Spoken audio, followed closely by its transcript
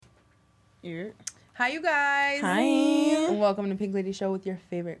Yeah. Hi, you guys. Hi. And welcome to Pink Lady Show with your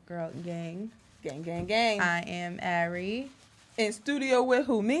favorite girl gang. Gang, gang, gang. I am Ari. In studio with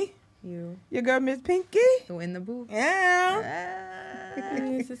who? Me? You. Your girl, Miss Pinky? Who in the booth? Yeah.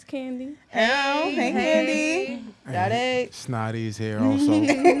 This is Candy. Hey, Candy. Daddy. Snotty's here also.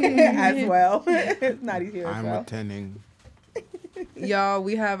 As well. Not here as I'm well. attending. Y'all,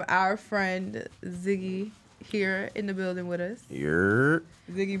 we have our friend Ziggy here in the building with us. Yer.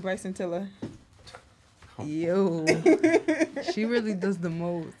 Ziggy Bryson Tiller. Yo. She really does the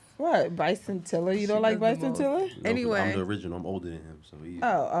most. What? Bryson Tiller? You She don't like does the Bryson most. Tiller? No, Anyway. I'm the original. I'm older than him, so he's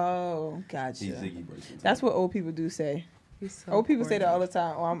Gotcha. he's Ziggy Bryson. That's what old people do say. He's so Old people say that all corny. the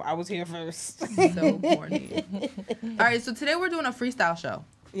time. Oh, I was here first. So corny. All right, so today we're doing a freestyle show.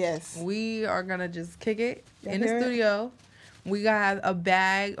 Yes. We are gonna just kick it Y'all in the hear it? studio. We got a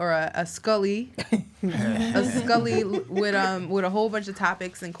bag or a scully, with a whole bunch of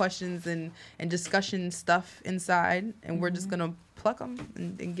topics and questions and discussion stuff inside, and we're just gonna pluck them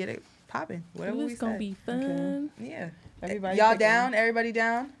and get it popping. Whatever we It's gonna say. be fun. Yeah. Everybody Y'all pick down? one. Everybody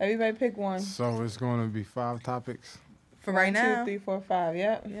down Everybody pick one. So it's going to be 5 topics. for right 1, now? 2, 3, 4, 5.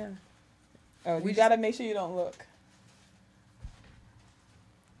 Yep. Yeah. Oh, We you just- gotta make sure you don't look.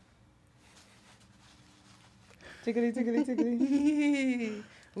 Tickety, tickety, tickety.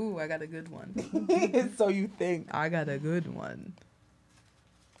 Ooh, I got a good one. So you think. I got a good one.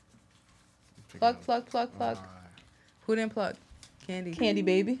 Pluck, pluck, pluck, pluck. Who didn't pluck? Candy. Candy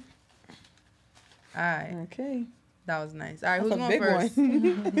baby. All right. Okay. That was nice. All right, That's who's a going big first?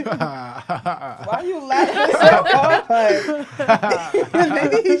 one. Why are you laughing so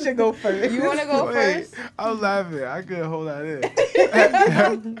hard? Maybe he should go first. You want to go Wait, first? I'm laughing. I couldn't hold that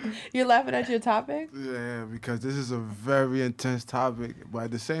in. You're laughing at your topic? Yeah, because this is a very intense topic. But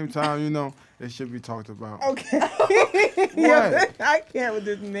at the same time, you know, it should be talked about. Okay. What? I can't with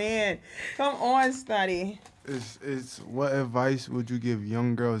this man. Come on, Snotty. It's what advice would you give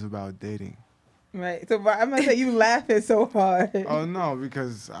young girls about dating? Right. So I'm gonna say you laughing so hard. Oh, no,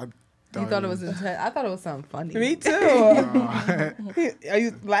 because I You thought it was intense. I thought it was something funny. Me too. No. Are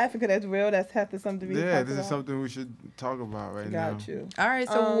you laughing because that's real? That's have to something to be. Yeah, talked this is about? something we should talk about right now. Got you. All right,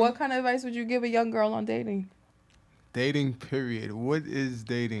 so Um, what kind of advice would you give a young girl on dating? Dating, period. What is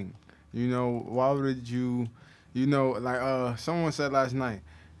dating? You know, why would you know, like someone said last night,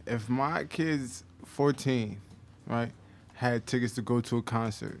 if my kid's 14, right, had tickets to go to a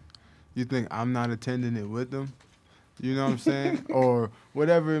concert, you think I'm not attending it with them? You know what I'm saying? Or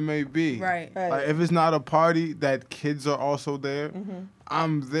whatever it may be. Right. Right. Like if it's not a party that kids are also there, Mhm.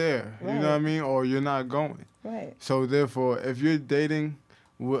 I'm there. You know what I Right. mean? Or you're not going. Right. So therefore, if you're dating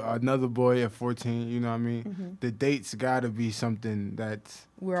with another boy at 14, you know what I mean? Mhm. The date's got to be something that's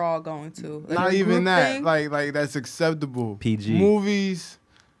We're all going to. Like not a even group that. thing? Like that's acceptable. PG. Movies.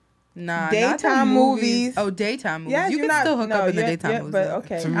 Nah, not Daytime the movies. Oh, daytime movies. Yeah, you you're can not, still hook no, up in the you're- daytime yeah, movies. But though.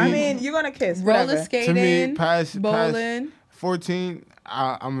 okay. To me- I mean, you're gonna kiss. Roller whatever. skating, To me, past bowling. 14,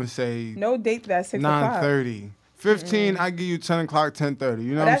 I'm gonna say No date that's 6 o'clock. 9:30. 15, I give you 10 o'clock, 10:30.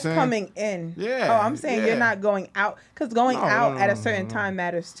 You know But what I'm that's saying? coming in. Yeah, Oh, I'm saying yeah. you're not going out because going No, out no, at a no, certain no. time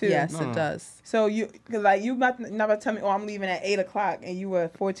matters too. Yes, No. it does. So cause like you not about to tell me, oh, I'm leaving at 8 o'clock, and you were a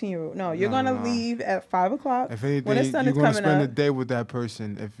 14-year-old. No, you're No, gonna no. leave at 5 o'clock. If anything, when the sun you're is gonna coming spend up. a day with that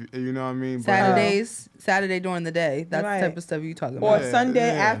person. If you know what I mean. But, Saturday during the day. That's Right. the type of stuff you talking Or about. Yeah,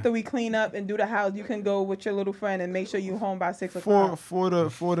 Sunday yeah. after we clean up and do the house, you can go with your little friend and make sure you home by 6 four o'clock.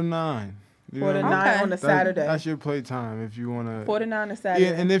 4 to 9. You 4 to know 9 what I mean? Okay. on a That- Saturday. That's your playtime if you wanna. 4 to 9 on a Saturday.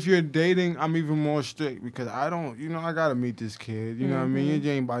 Yeah, and if you're dating, I'm even more strict because I don't, I gotta meet this kid. You know what I mean? Mm-hmm.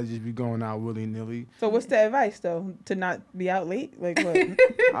 You ain't about to just be going out willy nilly. So what's the advice though? To not be out late? Like what?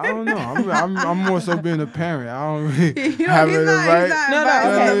 I don't know. I'm more so being a parent. I don't really You know, have he's it not, right. he's not No, no,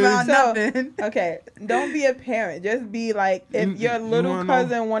 advising okay. about So- nothing. Okay, don't be a parent. Just be like, if You- your you little wanna know?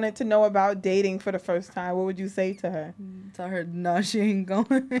 cousin wanted to know about dating for the first time, what would you say to her? Tell her, no, she ain't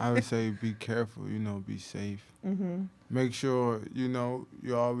going. I would say be careful. Be safe. Mm-hmm. Make sure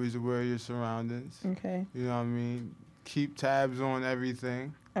you're always aware of your surroundings. Okay. You know what I mean? Keep tabs on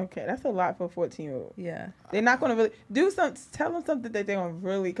everything. Okay, that's a lot for a 14-year-old. Yeah. They're not gonna really do something. Tell them something that they're gonna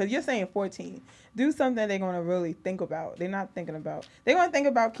really, because you're saying 14. Do something they're gonna really think about. They're not thinking about. They're gonna think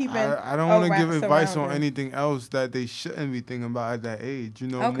about keeping. I don't a want to give rap advice on surrounding. anything else that they shouldn't be thinking about at that age.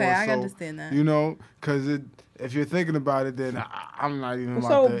 Okay, more I so, understand that. Because if you're thinking about it, then I'm not even about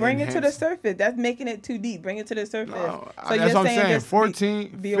So to bring it to the enhance- surface. That's making it too deep. Bring it to the surface. No, so that's what I'm saying. just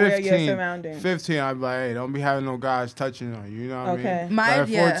 14, be aware of your 15, surroundings. 15, I'd be like, hey, don't be having no guys touching on you. You know what Okay. I mean? My- But at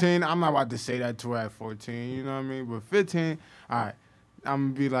yeah. 14, I'm not about to say that to her at 14. You know what I mean? But 15, all right, I'm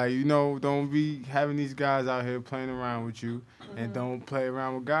gonna be like, you know, don't be having these guys out here playing around with you, and don't play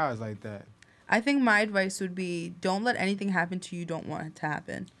around with guys like that. I think my advice would be don't let anything happen to you don't want it to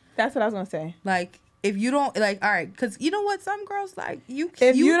happen. That's what I was gonna say. Like, if you don't, like, all right, because you know what? Some girls, like,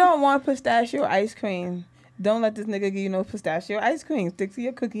 If you don't want pistachio ice cream, don't let this nigga give you no pistachio ice cream. Stick to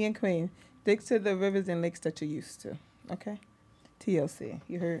your cookie and cream. Stick to the rivers and lakes that you're used to. Okay? TLC.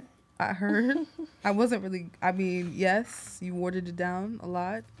 You heard? I heard. I wasn't really, I mean, yes, you watered it down a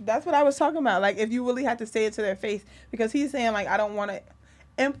lot. That's what I was talking about. Like, if you really had to say it to their face. Because he's saying, like, I don't want to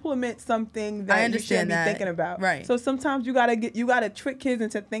implement something that I you understand shouldn't be that. thinking about. Right. So sometimes you gotta trick kids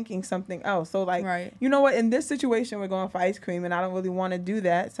into thinking something else. So like, Right. you know what? In this situation, we're going for ice cream, and I don't really want to do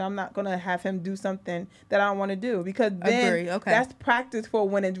that. So I'm not gonna have him do something that I don't want to do, because then Agree. Okay. that's practice for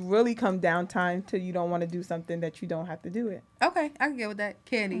when it really come down time to you don't want to do something that you don't have to do it. Okay, I can get with that.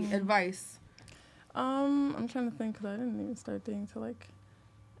 Candy, advice. I'm trying to think because I didn't even start dating till like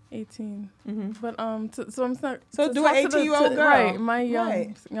 18. Mm-hmm. But so I'm not. So to do talk an to the- 18-year-old to- girl. right? My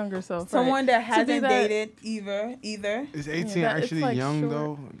Right. younger self. Someone that To be hasn't that- dated either. Is 18 that- it's, actually like, young short.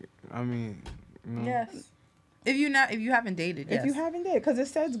 though? I mean, you know. Yes. If you haven't dated, yes. If you haven't dated, because it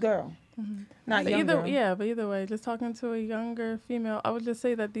says girl, not But young either girl. but either way, just talking to a younger female, I would just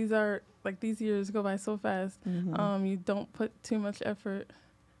say that these years go by so fast. Mhm. You don't put too much effort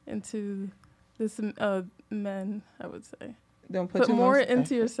into this men. I would say Don't put too more much into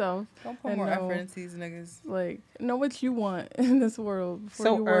effort. yourself. Don't put and more know, effort into these niggas. Like, know what you want in this world before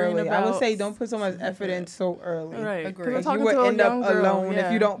So you worrying early. I would about say don't put so much effort in so early. Right. 'Cause Agree. I'm Like, you talking would to a end up young girl, alone if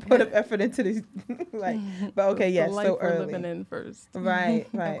yeah. you don't put up effort into this. Like, but okay, The yes, life so we're living early. in first. Right.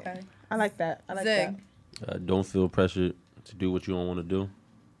 Okay. I like that. I like Zig. Don't feel pressured to do what you don't want to do.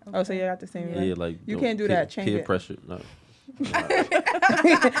 that. Oh, so you got the same. Yeah, like You don't- can't do that. Change peer it. pressure. No. He's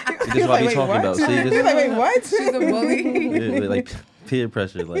This is what I be wait, talking what? about. See, He's this, like, wait, what? She's a bully. yeah, like peer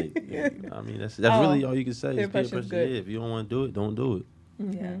pressure. Like, I mean, that's really all you can say. Peer Is peer pressure's pressure. good. Yeah, if you don't want to do it, don't do it.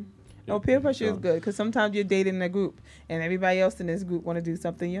 Yeah. No, peer pressure is So, good, because sometimes you're dating in a group and everybody else in this group want to do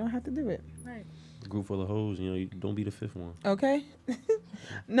something. You don't have to do it. Right. Group full of hoes. You know, you don't be the fifth one. Okay.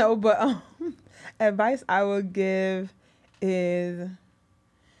 No, but advice I would give is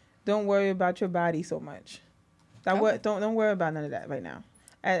don't worry about your body so much. Don't worry about none of that right now.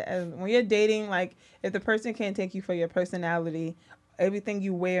 When you're dating, like, if the person can't take you for your personality, everything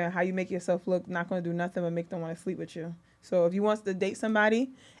you wear and how you make yourself look, not going to do nothing but make them want to sleep with you. So if you want to date somebody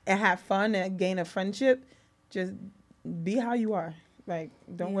and have fun and gain a friendship, just be how you are. Like,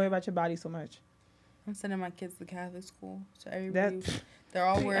 don't worry about your body so much. I'm sending my kids to Catholic school, so everybody, That's they're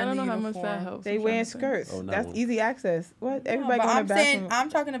all wearing I don't the know how uniform. much that helps. They I'm wearing trying to think. skirts. Oh, no. That's easy access. What? No, Everybody but going to I'm the saying bathroom. I'm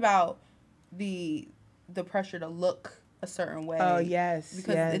talking about the pressure to look a certain way. Oh yes,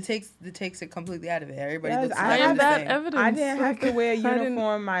 Because yes. it takes it completely out of it. Everybody Yes, looks I I like have have the that same. evidence. I didn't have to wear a I didn't-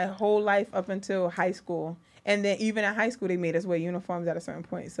 uniform my whole life up until high school, and then even in high school they made us wear uniforms at a certain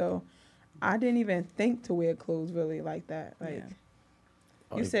point. So I didn't even think to wear clothes really like that. Like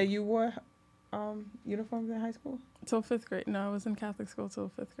Yeah. you said, you wore uniforms in high school. Till 5th grade. No, I was in Catholic school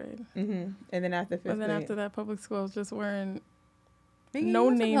till 5th grade. Mm-hmm. And then after fifth And then grade, after that, public school, I was just wearing Nigga, no you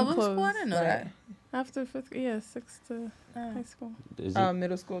went to name public school? I clothes. didn't know Right. that. after 5th grade. Yeah, 6th to Oh. high school. Is it,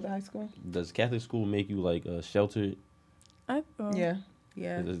 middle school to high school. does Catholic school make you like sheltered? I Yeah,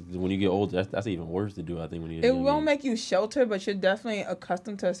 Yeah. When you get older, that's even worse to do. I think when you it won't make you shelter, but you're definitely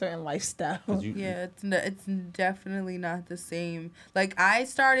accustomed to a certain lifestyle. Yeah, it's definitely not the same. Like I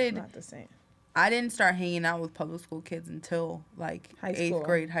started, Not the same. I didn't start hanging out with public school kids until like High 8th school.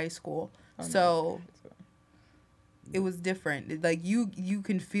 grade, high school. Oh, no. So it was different. Like you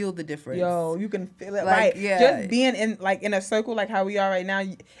can feel the difference. Yo, you can feel it, Like, right? yeah. Just being in a circle like how we are right now.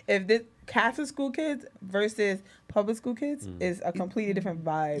 If this Catholic school kids versus public school kids is a completely different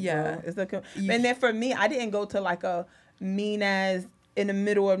vibe. Yeah. Bro. It's like You- and then for me, I didn't go to like a mean ass in the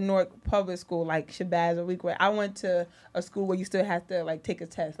middle of Newark public school like Shabazz or Weequahic. I went to a school where you still have to like take a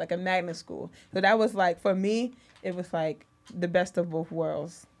test, like a magnet school. So that was like, for me, it was like the best of both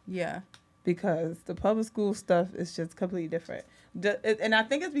worlds. Yeah. Because the public school stuff is just completely different. And I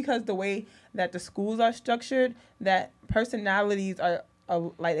think it's because the way that the schools are structured, that personalities are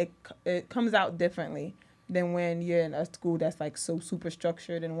like, it comes out differently than when you're in a school that's like so super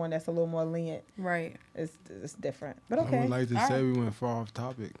structured and one that's a little more lenient. Right. It's different. But I okay. would like to All say right. we went far off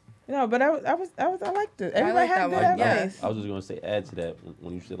topic. No, but I liked it. Everybody like had that good one, yeah. advice. I was just gonna say, add to that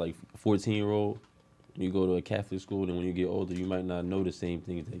when you said like 14-year-old, you go to a Catholic school, and when you get older, you might not know the same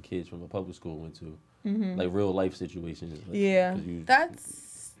things that kids from a public school went to, like real life situations. Like, Yeah. 'cause you-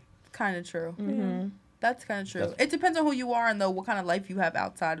 That's kind of true. Mm-hmm. That's kind of true. That's- It depends on who you are and though what kind of life you have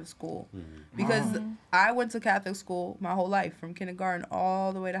outside of school. Because I went to Catholic school my whole life, from kindergarten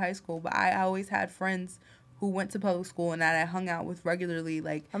all the way to high school. But I always had friends who went to public school and that I hung out with regularly.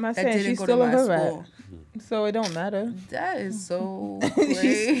 Like, I'm not that saying didn't she's go still to a my hood school. rat, so it don't matter. That is so She's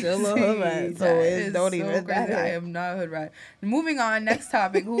crazy. still a hood rat, so That it is don't so even crazy. matter. I am not a hood rat. Moving on. Next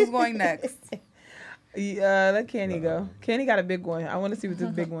topic. Who's going next? Let Candy go. Candy got a big one. I want to see what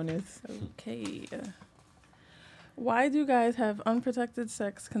this big one is. Okay. Why do guys have unprotected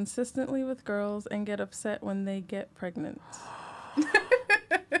sex consistently with girls and get upset when they get pregnant?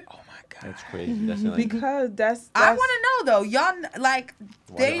 That's crazy. That's like, Because that's I want to know though. Y'all like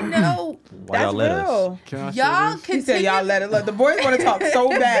they know. why that's y'all let us? real. Can I Y'all say can He said y'all let it. Look, the boys want to talk so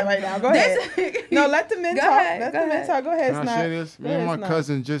bad right now. Go ahead. No, let the men Go talk. ahead, Let go the men ahead. talk. Go ahead, Can I Snot. say this? Go Me and ahead, my Snot.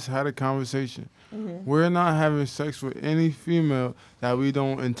 cousin just had a conversation. Mhm. We're not having sex with any female that we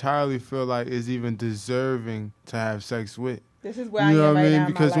don't entirely feel like is even deserving to have sex with. This is where You I know am what I right mean? now.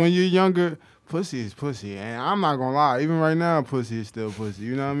 Because when you're younger, pussy is pussy. And I'm not going to lie. Even right now, pussy is still pussy.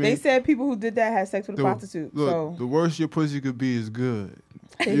 You know what I mean? they said people who did that had sex with a The- prostitute. Look, So the worst your pussy could be is good.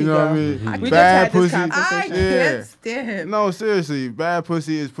 there You know what I go. mean? We just Bad had this pussy. conversation. I Yeah. can't stand him. No, seriously. Bad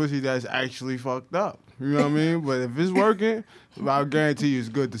pussy is pussy that's actually fucked up. You know what I mean? But if it's working, I'll guarantee you it's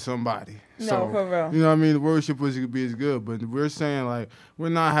good to somebody. No, So, for real. you know what I mean? The worst your pussy could be is good. But we're saying, like, we're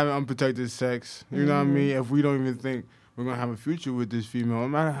not having unprotected sex. You know what I Mm-hmm. mean? If we don't even think we're going to have a future with this female, no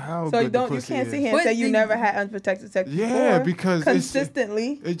matter how So good the pussy you can't is. sit here and But say you the- never had unprotected sex Yeah, before. because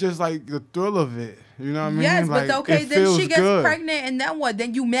consistently. it's just like the thrill of it. You know what I mean? Yes, like, but okay, it then feels she gets good. pregnant, and then what?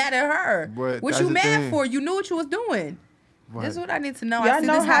 Then you mad at her? But What that's you the mad thing. for? You knew what you was doing. But This is what I need to know. I Y'all see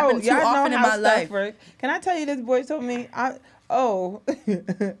know this how happen too y'all often know in how my stuff life. works. Can I tell you this boy told me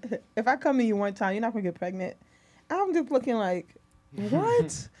if I come to you one time, you're not gonna get pregnant. I'm just looking like,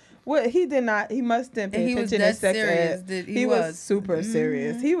 what? What he did not. He must didn't pay And he was attention in dead sex serious. ed. He was was. super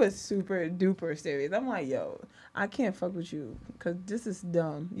serious. Mhm. He was super duper serious. I'm like, yo, I can't fuck with you because this is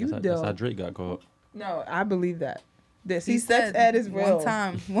dumb. You That's how dumb. Drake got caught. No, I believe that. This He sex said ed is real. one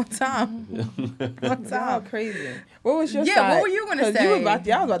time. One Y'all time. crazy. What was your Yeah, side? what were you gonna 'Cause say? You was about,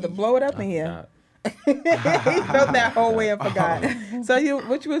 y'all was about to blow it up in here. God. He felt that whole way and forgot. So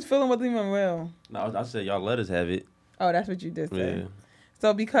what you was feeling wasn't even real. No, I said y'all let us have it. Oh, that's what you did say. Yeah.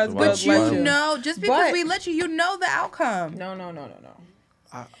 So because So God But let you know, just because But- we let you, you know the outcome. No.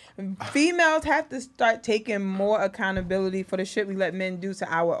 Females have to start taking more accountability for the shit we let men do to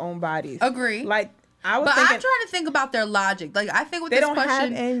our own bodies. Agree. Like I was But thinking, I'm trying to think about their logic. Like, I think with They this don't have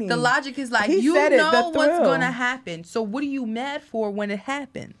question, any. the logic is like, He you said it, the know what's thrill. going to happen. So what are you mad for when it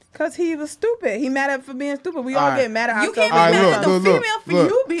happens? because he was stupid. He mad at for being stupid. We all Alright. get mad at You ourselves. can't be Alright, mad look, at the look, female for look,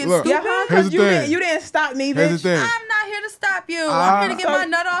 you being look. stupid. Yeah, Here's because the you thing. didn't stop me, Here's bitch. the thing. I'm not here to stop you. Ah. I'm here to get So- my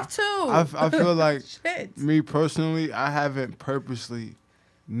nut off too. I feel like Shit. me personally, I haven't purposely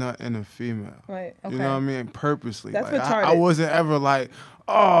nut in a female. Right. Okay. You know what I mean? Purposely. That's like, I retarded. wasn't ever like,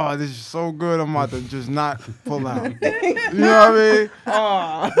 oh, this is so good. I'm about to just not pull out. You know what I mean?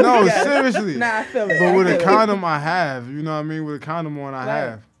 Aw. No, Yeah. seriously. Nah, I feel it. But I with a feel it. condom, I have. You know what I mean? With a condom on, I Right.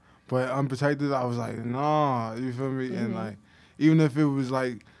 have. But unprotected, I was like, nah. You feel me? Mm-hmm. And like, even if it was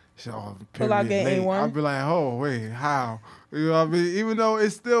like, Pull out period gate late, A1? I'd be like, oh, wait, how? You know what I mean? Even though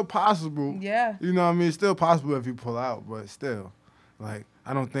it's still possible. Yeah. You know what I mean? It's still possible if you pull out, but still, like,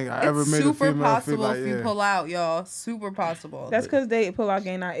 I don't think I ever It's made a super female possible feel like, if you yeah. pull out, y'all. Super possible. That's because they pull out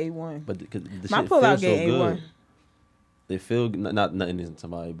game not A1. But the My shit pull out feels so game good. A1. It feel not nothing isn't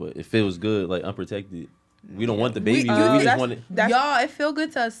somebody, but it feels good, like unprotected. We don't want the baby. We- We, you- just that's- want it. That's, Y'all, it feel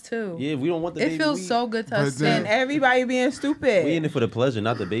good to us too. Yeah, if we don't want the It baby. feels so good to But us too. then- and everybody being stupid. We in it for the pleasure,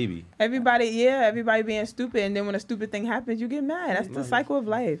 not the baby. Everybody being stupid, and then when a stupid thing happens, you get mad. That's the cycle of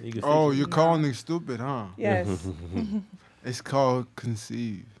life. You can Oh, fix it. you're calling it stupid, huh? Yes. It's called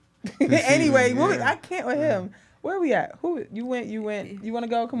conceive. Anyway, Yeah. I can't with him. Where we at? Who you went? You want to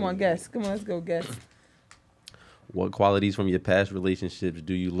go? Come on, guess. Come on, let's go guess. What qualities from your past relationships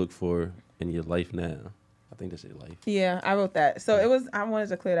do you look for in your life now? I think that's your life. Yeah, I wrote that. So it was. I wanted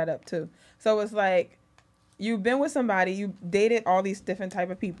to clear that up too. So it's like, you've been with somebody, you dated all these different type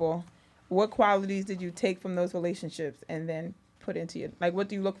of people. What qualities did you take from those relationships and then put into your, like, what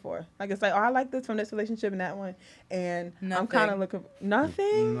do you look for? Like, it's like, oh, I like this from this relationship and that one, and I'm Nothing. kind of looking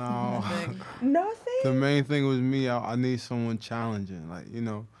nothing. No. Nothing. The main thing was me. I need someone challenging, like, you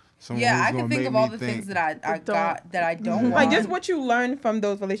know, someone Yeah, who's I gonna can think make of all me the think. things that I Don't- got that I don't want. Like, just what you learned from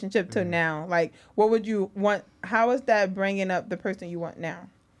those relationships to now. Like, what would you want? How is that bringing up the person you want now?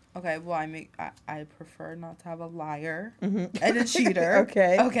 Okay, well, I prefer not to have a liar Mm-hmm. and a cheater.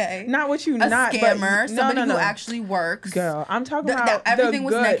 Okay. Not what you A not scammer, but, somebody no. who actually works. Girl, I'm talking Th- about that everything the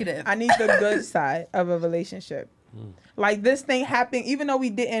was good. negative. I need the good side of a relationship. Like this thing happened, even though we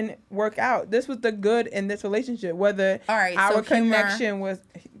didn't work out. This was the good in this relationship. Whether All right, our so humor, connection was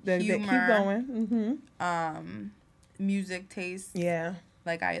keep humor, going. music taste. Yeah.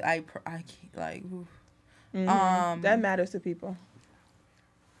 Like I like. Oof. That matters to people.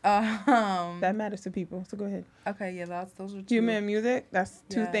 That matters to people. So go ahead. Okay, yeah, those are two. Humor and music. That's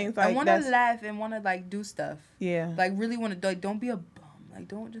two things. Like I want to laugh and want to like do stuff. Yeah. Like really want to like don't be a bum. Like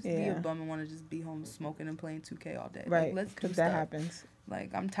don't just be Yeah. a bum and want to just be home smoking and playing 2K all day. Right. Like, let's do Because stuff. that happens.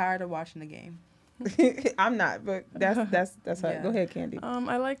 Like I'm tired of watching the game. I'm not, but that's how. Yeah. Go ahead, Candy.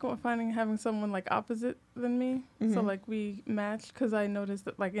 I like having someone like opposite than me. Mm-hmm. So like we match, because I noticed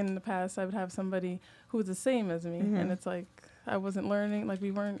that like in the past I would have somebody who was the same as me, Mm-hmm. and it's like I wasn't learning, like we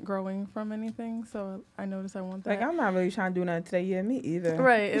weren't growing from anything. So I noticed I want that. Like I'm not really trying to do nothing today. Yeah, me either.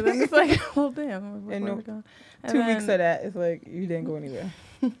 Right, and then it's like, well, damn, where And we going? And 2 weeks then- of that, it's like you didn't go anywhere.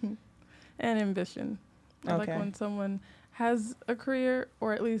 and ambition. I like Okay. when someone has a career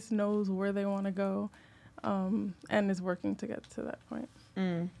or at least knows where they want to go, and is working to get to that point.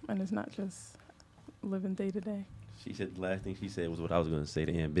 And it's not just living day to day. She said the last thing she said was what I was going to say,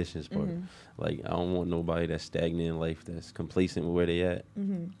 the ambitions part. Mm-hmm. Like, I don't want nobody that's stagnant in life, that's complacent with where they at.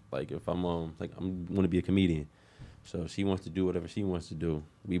 Mm-hmm. Like, if I'm want to be a comedian. So if she wants to do whatever she wants to do,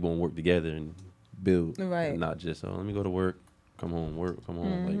 we won't work together and build. Right. And not just, let me go to work, come home, work, come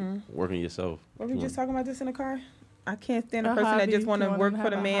home. Like, working yourself. What were we You just want- talking about this in the car? I can't stand a A person that hobby. just want to You wanna work for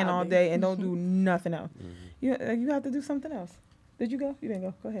have the a man all hobby. day and don't do nothing else. Mhm. You have to do something else. Did you go? You didn't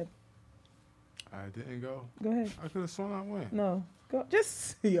go. Go ahead. I didn't go. Go ahead. I could have sworn I went. No. Go.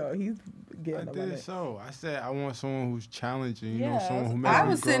 Just yo, he's I getting about did it. so. I said I want someone who's challenging. You know, Yeah, someone who makes I me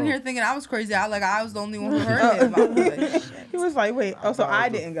was sitting grow. here thinking I was crazy. I was the only one who heard him. I was like, shit. He was like, wait. Oh, so thought I I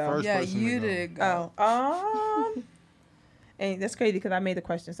was the didn't go. first Yeah, person you to go. did go. Oh. And that's crazy because I made the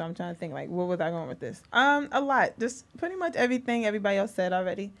question, so I'm trying to think like, what was I going with this? A lot, just pretty much everything everybody else said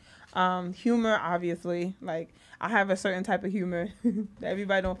already. Humor, obviously, like I have a certain type of humor that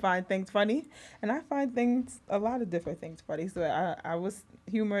everybody don't find things funny, and I find a lot of different things funny. So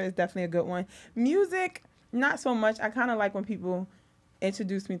humor is definitely a good one. Music, not so much. I kind of like when people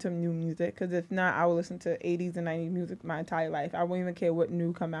introduce me to new music because if not, I will listen to 80s and 90s music my entire life. I won't even care what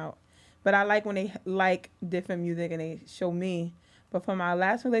new come out. But I like when they like different music and they show me. But for my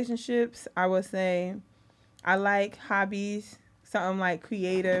last relationships, I would say I like hobbies, something like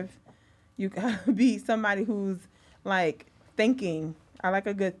creative. You gotta be somebody who's like thinking. I like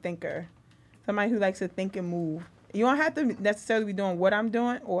a good thinker. Somebody who likes to think and move. You don't have to necessarily be doing what I'm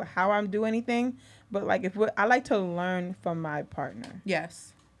doing or how I'm doing anything. But like I like to learn from my partner.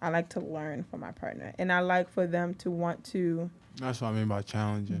 Yes. I like to learn from my partner. And I like for them to want to That's what I mean by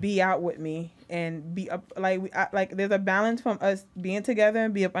challenging. be out with me and be up like there's a balance from us being together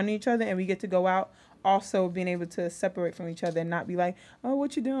and be up under each other and we get to go out also being able to separate from each other and not be like, oh,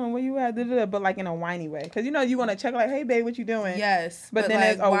 what you doing, where you at, but like in a whiny way because you want to check like, hey babe, what you doing? Yes. but then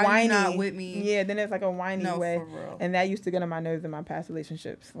like, there's a why whiny you not with me? yeah, then there's like a whiny No, way for real. and that used to get on my nerves in my past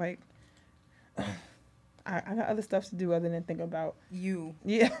relationships. Like I got other stuff to do other than think about You.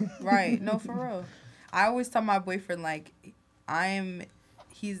 yeah. Right. No, for real. I always tell my boyfriend like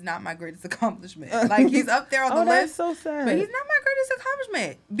he's not my greatest accomplishment. Like he's up there on Oh, the that's list. so sad. But he's not my greatest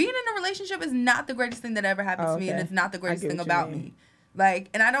accomplishment. Being in a relationship is not the greatest thing that ever happened Oh, to me, and okay. it's not the greatest get thing what you about mean. me. Like,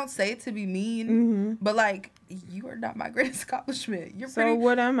 and I don't say it to be mean, Mm-hmm. but like, you are not my greatest accomplishment. You're So pretty.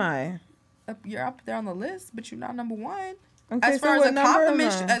 what am I? You're up there on the list, but you're not number one. Okay, As so far what as number am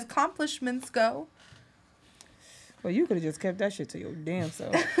I? accomplishments go, Well, you could have just kept that shit to your damn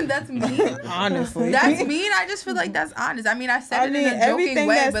self. that's mean. Honestly. That's mean. I just feel like that's honest. I mean, I said I it mean, in a joking everything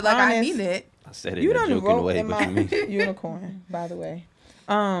way, that's but like I honest- mean it. I said it You in a done joking wrote way, in but my you mean. unicorn, by the way.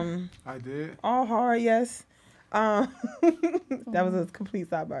 I did. All hard, yes. That was a complete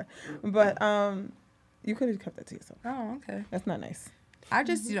sidebar. But you could have kept that to yourself. Oh, okay. That's not nice. I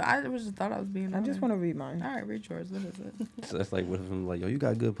just, I just thought I was being. I just want to read mine. All right, read yours. What is it? So that's like what if I'm like, yo, you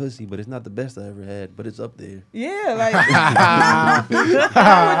got good pussy, but it's not the best I ever had, but it's up there. Yeah, like how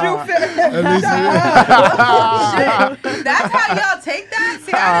would you feel? Shit. That's how y'all take that?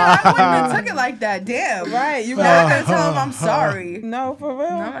 See, I wouldn't have took it like that. Damn. Right, you You're not got gonna tell him I'm sorry. no for real.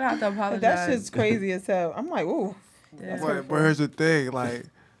 I'm gonna have to apologize. That shit's crazy as hell. I'm like, ooh. Yeah. But here's the thing, like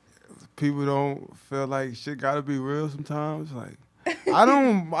people don't feel like shit gotta be real sometimes. Like I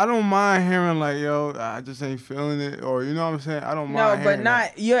don't mind hearing like, yo, I just ain't feeling it, or you know what I'm saying. I don't mind. No, but hearing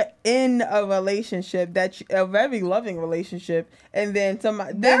not you're in a relationship a very loving relationship, and then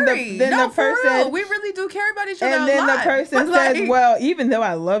somebody then the for real. person We really do care about each other. and a then lot. the person Like, says, "Well, even though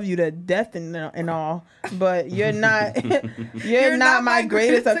I love you to death and all, but you're not you're not my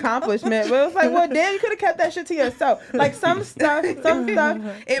greatest accomplishment." But it was like, well, damn, you could have kept that shit to yourself. Like some stuff, it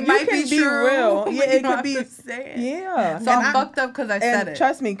you might can be true. real. but Yeah, you it don't could be. have to say it. Yeah. So And I'm fucked up because I said it.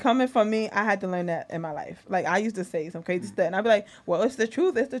 Trust me, coming from me, I had to learn that in my life. Like I used to say some crazy stuff, and I'd be like, "Well, it's the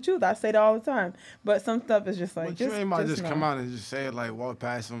truth. It's the truth." I say that all the time. But some stuff is just like, But you ain't about to just no. come out and just say it like walk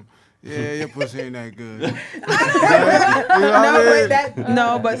past them. Yeah, your pussy ain't that good.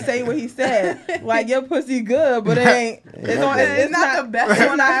 But say what he said. Like your pussy good, but it ain't. It's not the best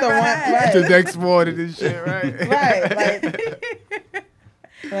one I ever had. Right. The next morning and shit, right? Right.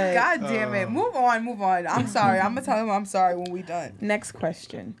 Like, God damn it. Move on. I'm sorry. I'm going to tell him I'm sorry when we done. next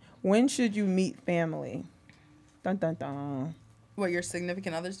question. When should you meet family? Dun dun dun. What, your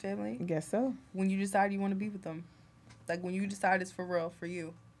significant other's family? I guess so. When you decide you want to be with them. Like when you decide it's for real for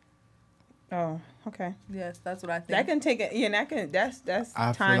you. Oh, okay. Yes, that's what I think. That can take it. Yeah, that's I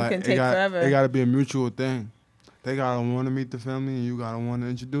feel time like can take forever. It got to be a mutual thing. They got to want to meet the family, and you got to want to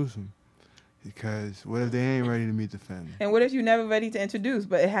introduce them. Because what if they ain't ready to meet the family? And what if you're never ready to introduce,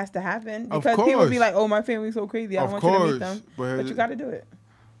 but it has to happen? Of Because people course. be like, "Oh, my family's so crazy. I don't want you to meet them." But you got to do it.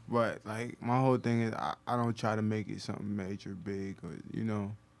 But like my whole thing is, I don't try to make it something major, big, or you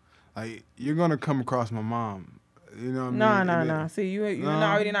know, like you're gonna come across my mom. You know what I mean? No. See, you're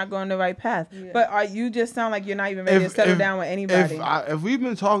already not going the right path. Yeah. But you just sound like you're not even ready to settle down with anybody. If we've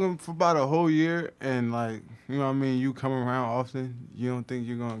been talking for about a whole year and like, you know what I mean, you come around often, you don't think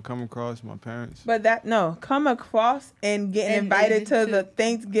you're gonna come across my parents? But come across and getting And invited to to- the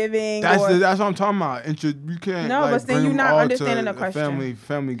Thanksgiving. That's what I'm talking about. You can't. No, like, but then bring you're them not all understanding to the question.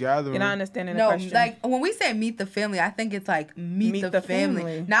 Family gathering. You're not understanding the No, question. like when we say meet the family, I think it's like meet the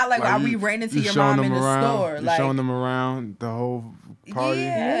family. Not like, Like, are we ran into you your showing mom in them the around, store? you Like showing them around the whole party.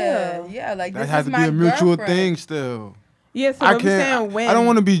 Yeah. Like That this has is to my be a mutual girlfriend. thing still. yeah, so I what we can't. saying when? I don't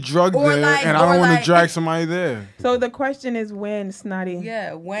want to be drugged Or there, like- and I or don't want like- to drag somebody there. So the question is when, Snotty.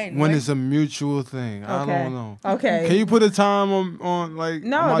 Yeah, when? When it's a mutual thing, I Okay. don't know. Okay. Can you put a time on like?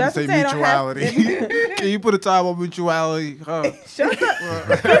 No, I'm about that's to what say I'm saying, don't mutuality. Can you put a time on mutuality? Shut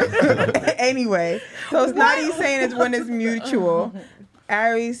up. Anyway, so Snotty's saying it's when it's mutual.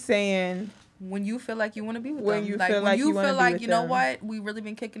 Ari's saying When you feel like you want to be with When them. you Like feel when like you you wanna feel be like, with you know them. what, we really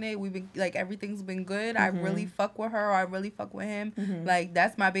been kicking it. We've been like everything's been good. I really fuck with her. Or I really fuck with him. Like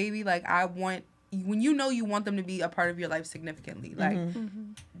that's my baby. Like I want when you know you want them to be a part of your life significantly. Like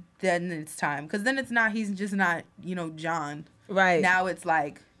then it's time. Because then it's not. He's just not. John. right. Now it's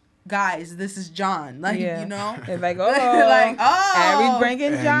like, guys, this is John. Like Yeah. you know. It's like, Like, Ari's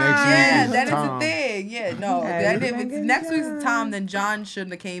bringing And John. next week Yeah, is that is a Tom. thing. Yeah, no. Hey, If it's bringing next week's John. Tom, then John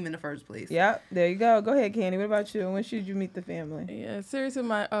shouldn't have came in the first place. Yep, there you go. Go ahead, Candy. What about you? When should you meet the family? Yeah, seriously,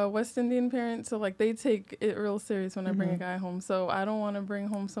 my West Indian parents, so like they take it real serious when I bring a guy home. So I don't want to bring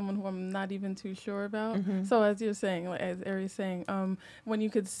home someone who I'm not even too sure about. So as you're saying, like as Ari's saying, when you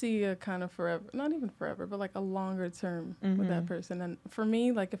could see a kind of forever, not even forever, but like a longer term with that person. And for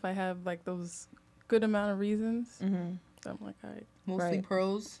me, like if I have like those good amount of reasons, I'm like, all right. Mostly Right.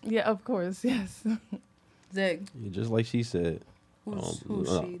 pros. Yeah, of course, yes. Zig. Yeah, just like she said. Who's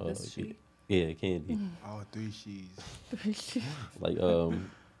she? This she? Yeah, Candy. Oh, 3 she's. Like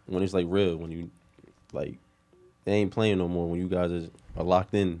when it's like real, when you like they ain't playing no more. When you guys are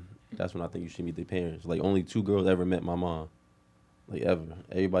locked in, that's when I think you should meet their parents. Like only 2 girls ever met my mom. Like ever.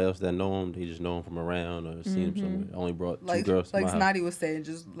 Everybody else that know him, they just know him from around or seen him somewhere. I only brought 2 girls to Like my house. Snotty was saying,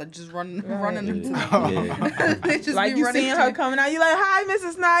 just running them to Yeah. they just Like be you running seeing to her you. coming out, you like, hi,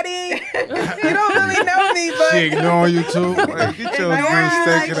 Mrs. Snotty. You don't really know me, but She ignoring you too. Like, get your Like, green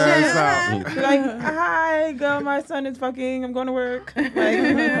yeah, steak like, ass out. you're like, hi, girl, my son is fucking. I'm going to work.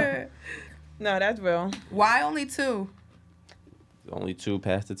 Like, no, that's real. Why only 2? Only 2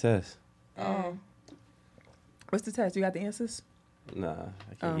 passed the test. Oh. What's the test? You got the answers? Nah,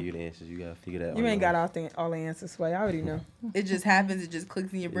 I can't give you the answers. You gotta figure that out. You ain't got all the answers, Sway. I already know. It just happens. It just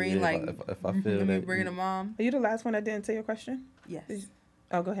clicks in your brain. Yeah, like, if I feel let me that, bring a mom. Are you the last one that didn't say your question? Yes.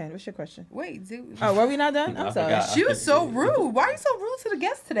 Oh, go ahead. What's your question? Wait, Zig. Oh, were we not done? No, I'm I sorry. forgot. She was so rude. Why are you so rude to the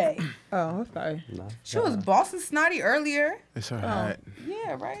guest today? Oh, I'm sorry. Nah, She was bossing Snotty earlier. It's her hat.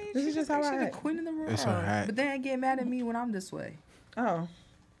 Yeah, right. This is just how I She's the act. queen in the room. It's her hat. But then get mad at me when I'm this way. Oh.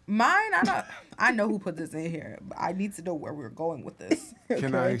 Mine, I know who put this in here, but I need to know where we're going with this.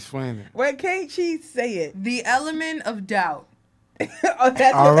 Can I Okay. explain it? Wait, can't she say it? The element of doubt. Oh,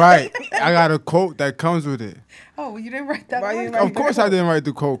 that's All right, I got a quote that comes with it. Oh, you didn't write that Why you one? didn't write Of course, I didn't write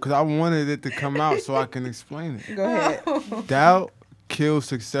the quote because I wanted it to come out so I can explain it. Go ahead. Doubt kills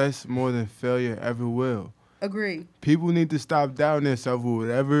success more than failure ever will. Agree. People need to stop doubting themselves with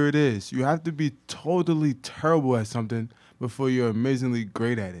whatever it is. You have to be totally terrible at something before you're amazingly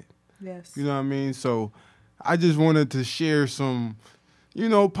great at it. Yes. You know what I mean? So I just wanted to share some,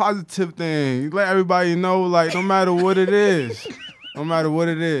 positive things. Let everybody know, like, no matter what it is,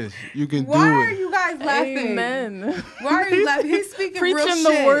 you can Why do are it. you guys laughing? Amen. Why are you laughing? He's speaking real Preaching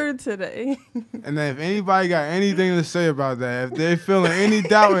shit. the word today. And then if anybody got anything to say about that, if they're feeling any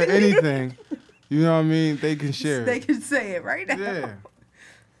doubt in anything, you know what I mean, they can share They it. can say it right now. Yeah.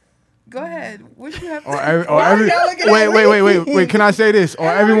 Go ahead. What you have to Or say? every, or Why every y'all looking at me? wait, can I say this? Or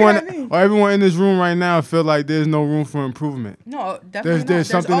Why y'all looking at me? everyone in this room right now feel like there's no room for improvement. No, definitely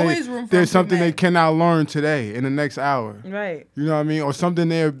There's not. something always room for there's something they improvement. cannot learn today in the next hour. Right. You know what I mean? Or something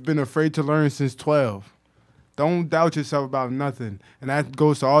they've been afraid to learn since 12. Don't doubt yourself about nothing. And that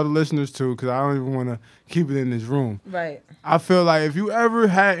goes to all the listeners too, because I don't even want to keep it in this room. Right. I feel like if you ever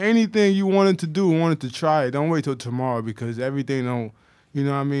had anything you wanted to do, wanted to try it, don't wait till tomorrow because everything don't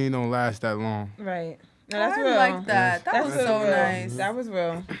last that long. Right. No, that's I real. like that. That That's was real. so nice. That was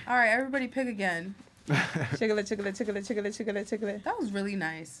real. All right, everybody pick again. Chiggle it, chiggle it, chiggle it, chiggle it, chiggle it, chiggle it. That was really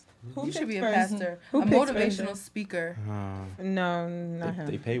nice. Who You should be a picked first? pastor, Who a picked motivational first? speaker. No, not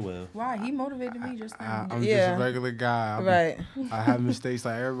They him. pay well. Why? He motivated me just now. I'm Yeah. just a regular guy. Right. I have mistakes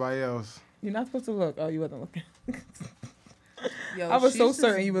like everybody else. You're not supposed to look. Oh, you wasn't looking. Yo, I was she's so just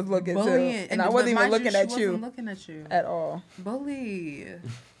certain you was looking too. bullying. And I wasn't even mind looking she at you wasn't looking at you. at all. Bully.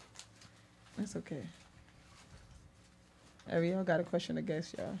 It's okay. Every y'all got a question to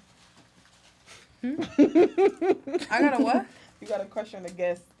guess, y'all. I got a what? You got a question to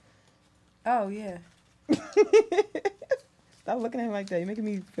guess. Oh yeah. Stop looking at him like that. You're making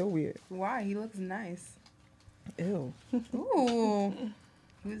me feel weird. Why? He looks nice. Ew. Ooh.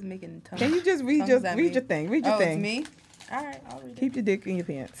 He was making tongues. Can you just read tongues at me. your thing? Read your Oh, thing. it's me? All right, I'll read Keep your dick in your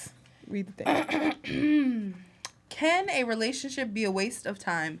pants. Read the thing. it. Can a relationship be a waste of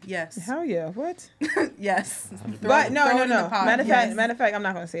time? Yes. Hell yeah. What? Yes. But no. Throw it in the pot. Matter of Yes. fact, I'm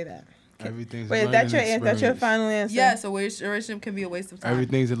not gonna say that. Everything's Wait, a is that your learning answer? That's your experience. final answer? Yes, a relationship can be a waste of time.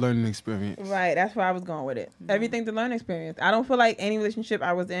 Everything's a learning experience. Right, that's where I was going with it. Everything's a learning experience. I don't feel like any relationship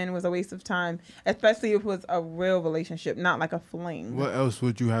I was in was a waste of time, especially if it was a real relationship, not like a fling. What else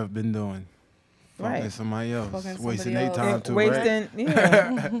would you have been doing? Right. Fucking somebody else. Fucking Wasting somebody their time else. too, right? Wasting,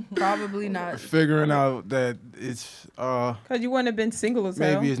 yeah, Probably not. Figuring out that it's because you wouldn't have been single as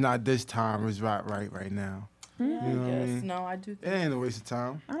hell. maybe it's not this time, it's right now. Yeah, You know I what I guess. mean? No, I do It think. ain't a waste of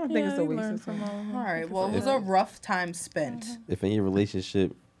time. I don't think it's a you waste learn of from time. all of them. All right. Well, it was a rough time spent. If in your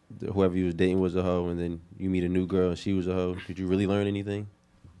relationship, whoever you was dating was a hoe, and then you meet a new girl and she was a hoe, did you really learn anything?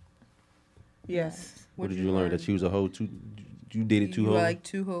 Yes, What did you learn? That she was a hoe too? You dated two You hoes? like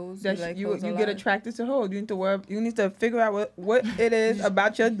two hoes. that's like you. hoes a You get lot? attracted to hoes. You need to work. You need to figure out what it is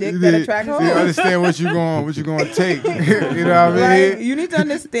about your dick You that need- attracts you hoes. understand what you going to take. You know what I Right? mean? You need to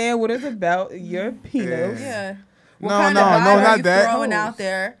understand what it's about your penis. Yeah. No, What kind no, of vibe no, are not you that. throwing out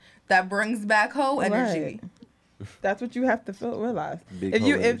there that brings back hoe energy? Right. That's what you have to realize. Big If hoe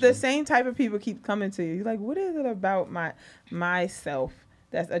the energy. same type of people keep coming to you, you're like, what is it about myself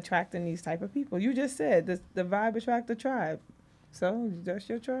that's attracting these type of people? You just said the vibe attract the tribe, so that's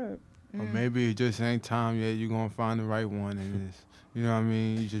your tribe. Or maybe it just ain't time yet. You're going to find the right one. And it's, you know what I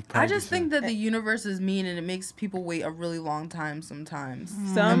mean? You just I just practicing. think that the universe is mean and it makes people wait a really long time sometimes.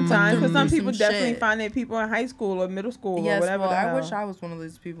 Sometimes, because some Some people definitely shit. find their people in high school or middle school or Yes, whatever. well, the I hell. wish I was one of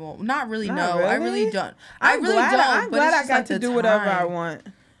those people. Not really, Not no. I really really? don't. I I'm really glad, don't. I'm but glad it's I just got like to the do whatever I time. want.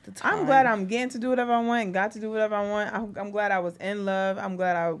 The I'm glad time. I'm getting to do whatever I want and got to do whatever I want. I'm glad I was in love. I'm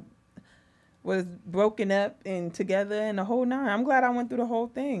glad I was broken up and together and the whole nine. I'm glad I went through the whole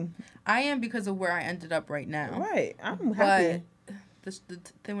thing. I am because of where I ended up right now. Right. I'm happy. But the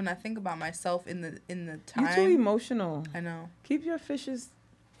thing when I think about myself in the You're time, too emotional. I know. Keep your fishes.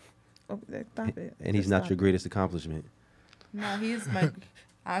 Oh, stop it. And he's Just not stop your it. greatest accomplishment. No, he is my.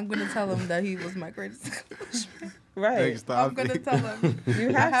 I'm gonna tell him that he was my greatest accomplishment. Right. Thanks, I'm gonna tell him. You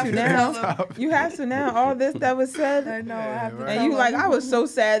I have to tell now. him. You have to now. All this that was said. I know. I have to right. And tell you him. like, I was so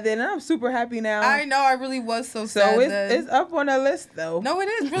sad then, and I'm super happy now. I know. I really was so so sad. it's then. it's up on the list though. No, it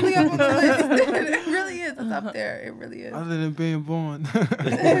is really up on the list. It really is. It's up there. It really is. Other than being born.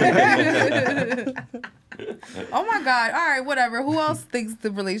 Oh my God. All right, whatever. Who else thinks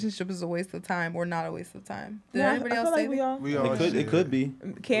the relationship is a waste of time or not a waste of time? Did Yeah, anybody I else feel say like we that? all. We all It could be.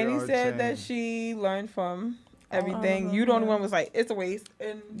 Candy all said that changed. she learned from everything. You the only one was like, it's a waste.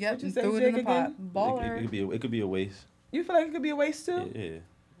 And Yep, what you you say, threw it Jake, in the pot. again? Baller. It could be a waste. You feel like it could be a waste too? Yeah.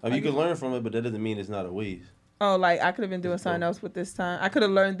 I mean, you can learn from it, but that doesn't mean it's not a waste. Oh, like I could have been doing something else with this time. I could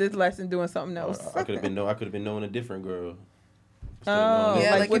have learned this lesson doing something else. I could have been knowing a different girl. Oh,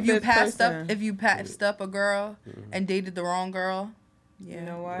 Yeah, like with if you this passed person. up, if you passed up a girl and dated the wrong girl. Yeah. You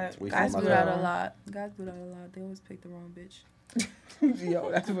know what? Waste Guys my do that time. a lot. Guys do that a lot. They always pick the wrong bitch. Yo,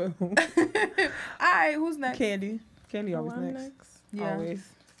 that's what. All right, who's next? Candy. Candy Oh, always I'm next. Yeah. Always.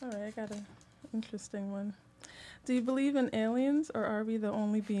 All right, I got an interesting one. Do you believe in aliens, or are we the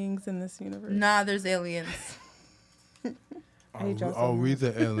only beings in this universe? Nah, there's aliens. Are we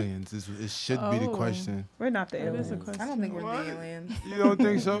the aliens? It should be the Oh. question. We're not the That is a aliens. question. I don't think we're What? the aliens. You don't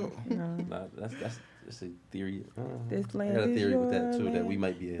think so? No. Nah, that's a theory. This I land got a is theory with that your too, that we land.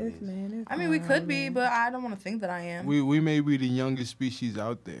 might be This aliens. land is I mean, we could our be, land. but I don't want to think that I am. We may be the youngest species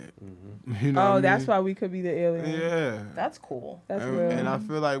out there. Mm-hmm. You know Oh, what I that's mean? why we could be the aliens. Yeah. That's cool. That's and, real. and I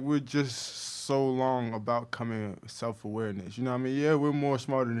feel like we're just so long about coming self-awareness. You know what I mean? Yeah, we're more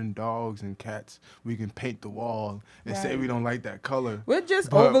smarter than dogs and cats. We can paint the wall and say Right. we don't like that color. We're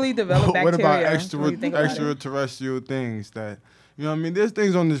just But overly developed what about bacteria. when you think about it. extraterrestrial things that, you know what I mean? There's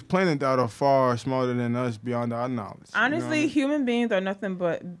things on this planet that are far smarter than us beyond our knowledge. you know what I Honestly, mean? human beings are nothing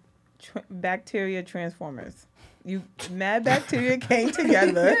but bacteria transformers. Mad bacteria came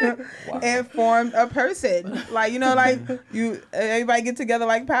together and formed a person. Like, you know, like everybody get together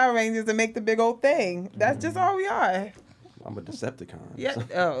like Power Rangers and make the big old thing. That's just all we are. I'm a Decepticon. Yeah.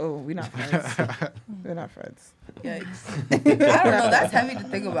 Oh, we're not friends. We're not friends. Yikes. I don't know. That's heavy to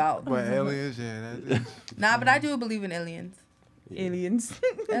think about. But aliens, yeah, that is. Nah, but I do believe in aliens. Aliens.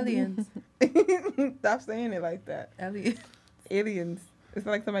 Aliens. Stop saying it like that. Aliens. Aliens. It's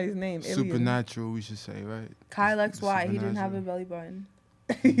like somebody's name. Aliens. Supernatural, we should say, right? Kyle XY. He didn't have a Supernatural. belly button.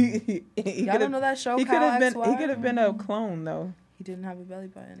 He Y'all don't know that show, He could Kyle have been. XY? He could have been a clone though. He didn't have a belly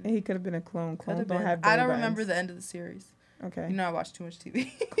button. He could have been a clone. Could Clones have don't been. have. I Belly don't buttons. remember the end of the series. Okay. You know, I watch too much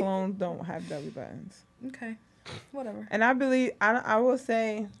TV. Clones don't have belly buttons. Okay. Whatever. And I believe. I will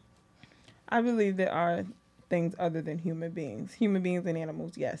say. I believe there are things other than human beings. Human beings and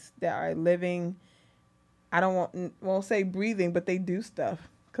animals, yes, that are living. I won't say breathing, but they do stuff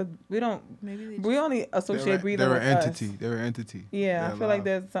because we don't. Maybe they We only associate breathing They're with an us. entity. They're an entity. Yeah, I They're feel like alive.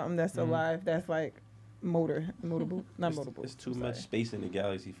 there's something that's Mhm. alive that's like motorable, not motorable. It's too I'm much sorry. space in the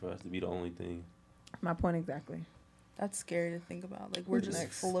galaxy for us to be the only thing. My point exactly. That's scary to think about. Like, we're Who's just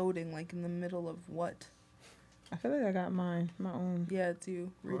next? floating, like, in the middle of what? I feel like I got my own. Yeah, it's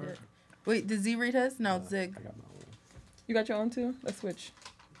you. Read What? it. Wait, did Z read his? No, it's Zig. I got my own. You got your own too? Let's switch.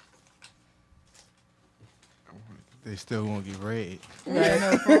 They still won't get raid. Yeah,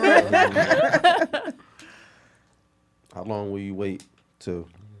 no, for real. How long will you wait till?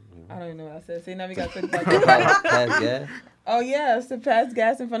 I don't even know what I said. See, now we got to like. Pass gas? Oh yeah, it's to pass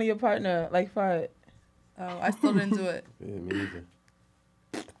gas in front of your partner, like fart. Oh, I still didn't do it. Yeah, me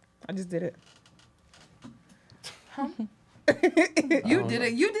neither. I just did it. You don't did know.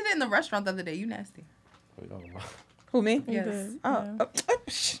 it. You did it in the restaurant the other day. You nasty. Wait, oh, Who me? You Yes. did, Oh,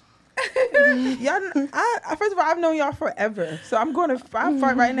 yeah. y'all. First of all, I've known y'all forever, so I'm going to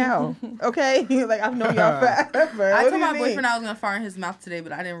fart right now. Okay, like I've known y'all forever. I What told do my you mean? boyfriend I was gonna fart in his mouth today,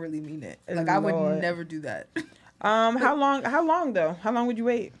 but I didn't really mean it. Like, I would Lord. never do that. How long though? How long would you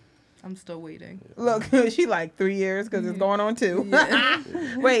wait? I'm still waiting. Look, she like 3 years because it's going on 2. Yeah.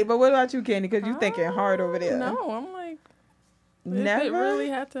 Wait, but what about you, Candy? Because you thinking hard over there. No, I'm like, Never. if it really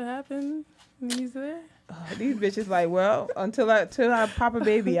had to happen, he's there. Oh, these bitches like, well, until I pop a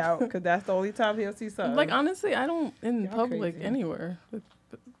baby out, because that's the only time he'll see something. Like, honestly, I don't in Y'all public crazy. anywhere. Yeah, it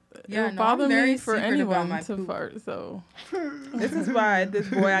would no, I'm bother very me for secret about anyone my to poop. fart. So This is why this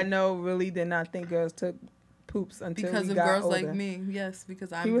boy I know really did not think girls took poops until Because we of got girls older. like me. Yes,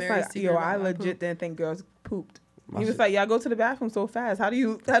 because I'm He was very like, secret yo, about I my legit poop. didn't think girls pooped. My He was shit- like, y'all go to the bathroom so fast. How do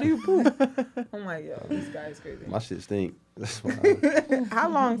you poop? I'm like, yo, this guy is crazy. My shit stink. That's why. How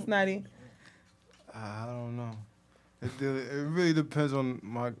long, Snotty? I don't know. It really depends on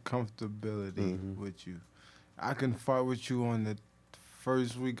my comfortability Mhm. with you. I can fight with you on the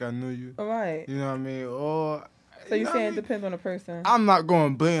first week I knew you. All right. You know what I mean? Or So you know what I saying it mean? depends on the person. I'm not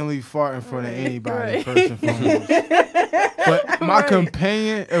going blatantly fart in front of anybody Right. first and foremost. But my Right.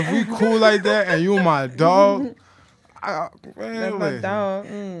 companion, if we cool like that and you my dog, man, That's my listen. dog.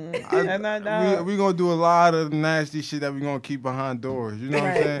 That's my dog. We gonna do a lot of nasty shit that we gonna keep behind doors. You know what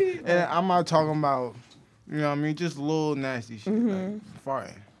I'm Right. saying? And I'm not talking about, you know what I mean, just little nasty shit, like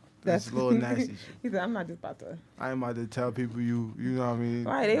farting. That's That's- little nasty shit. He said, I'm not just about to. I ain't about to tell people you know what I mean?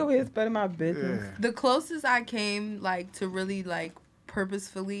 Right, they always spreading my business. Yeah. The closest I came, like, to really, like,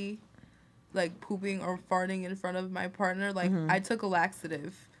 purposefully, like, pooping or farting in front of my partner, like, I took a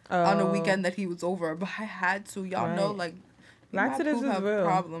laxative. on the weekend that he was over, but I had to. Y'all know, like, laxatives is have real. a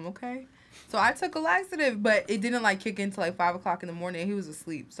problem, okay? So I took a laxative, but it didn't like kick in till like 5 o'clock in the morning. He was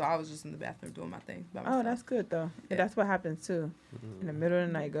asleep, so I was just in the bathroom doing my thing by myself. Oh, that's good though. Yeah. That's what happens too. In the middle of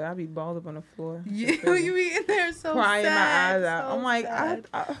the night, girl, I be balled up on the floor. Yeah, you be in there so crying sad, my eyes out. so I'm like, sad.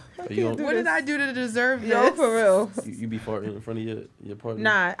 I What did I do to deserve this? Yo, for real. You be farting in front of your partner?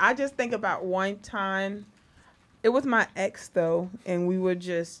 Nah, I just think about one time. It was my ex though, and we were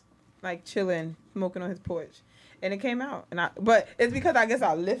just like chilling, smoking on his porch. And it came out, but it's because I guess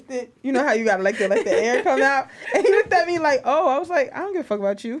I lifted. You know how you gotta let the air come out, and he looked at me like, "Oh," I was like, "I don't give a fuck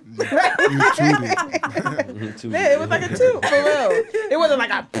about you." You tooted. Yeah, it was like a toot for real. It wasn't like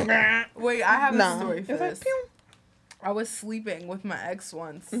a. Wait, I have a story for it was this. like, pew. I was sleeping with my ex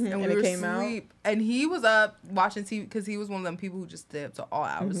once, Mhm, and we and it were came out? asleep, and he was up watching TV because he was one of them people who just stay up to all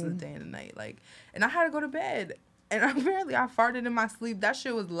hours Mm-hmm. of the day and the night, like. And I had to go to bed, and apparently I farted in my sleep. That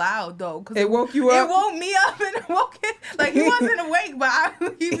shit was loud though, cause It woke you up? It woke me up and it woke him. Like he wasn't awake, but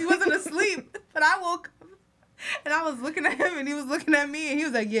he wasn't asleep. But I woke up, and I was looking at him, and he was looking at me, and he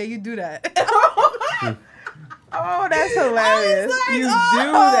was like, "Yeah, you do that." Oh, that's hilarious. like, You oh,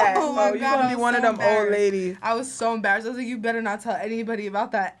 do that. oh my Oh, you God, gonna I be was one of so them old embarrassed. ladies. I was so embarrassed. I was like, "You better not tell anybody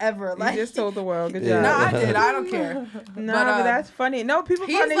about that ever." Like, You just told the world. Good Yeah. no, job. I did. I don't care. No, But, but that's funny. No, people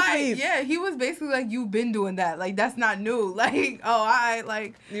He's fart in their like, sleep. yeah, he was basically like, "You've been doing that. Like, that's not new." Like, oh, I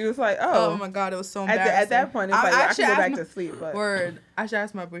like. You was like, Oh oh. my God, it was so At, embarrassing. at that point, it's like, I should can go ask back to sleep. But Word. I should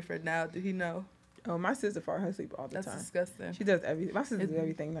ask my boyfriend now. Do he know? oh, my sister fart in her sleep all the That's time. disgusting. She does everything. My sister does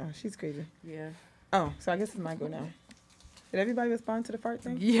everything now. She's crazy. Yeah. Oh, so I guess it's my go now. Did everybody respond to the fart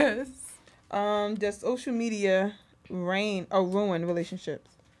thing? Yes. Does social media ruin relationships?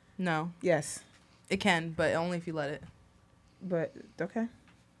 No, Yes, it can, but only if you let it. but okay.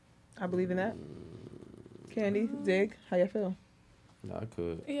 I believe in that. Candy, Zig, how you feel? No, I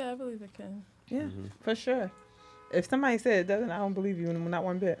could. Yeah, I believe it can. Yeah, Mhm. for sure. If somebody said it doesn't, I don't believe you, not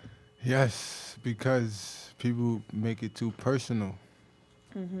one bit. Yes, because people make it too personal.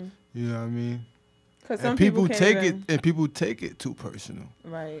 Mm-hmm. You know what I mean? Because some And people can't take even- it, and people take it too personal.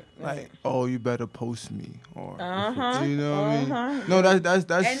 Right. Like, oh, you better post me, or Uh-huh. you know what I mean? Uh-huh. No, that's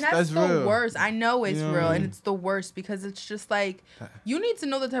And that's the real. worst. I know it's You know what real, I and mean? it's the worst because it's just like you need to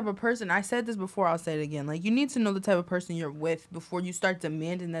know the type of person. I said this before. I'll say it again. Like you need to know the type of person you're with before you start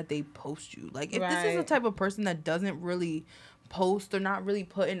demanding that they post you. Like if this is the Right. type of person that doesn't really post or not really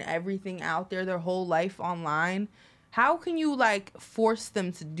putting everything out there their whole life online, how can you like force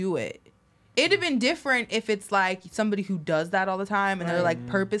them to do it? It'd have been different if it's like somebody who does that all the time and they're like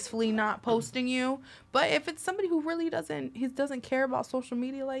purposefully not posting you. But if it's somebody who really doesn't care about social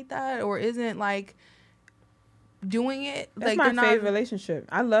media like that or isn't like doing it, That's like my they're favorite not. relationship.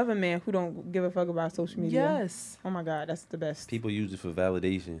 I love a man who don't give a fuck about social media. Yes. Oh my God, that's the best. People use it for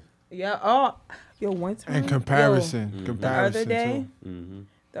validation. Yeah. Oh, yo, one time. And comparison, Yo, comparison Mm-hmm.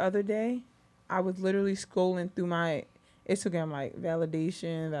 The other day, I was literally scrolling through my Instagram like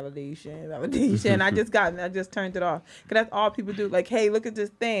validation. I just turned it off because that's all people do. Like, hey, look at this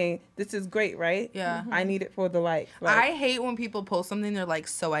thing. This is great, right? Yeah. I need it for the like. I hate when people post something. They're like,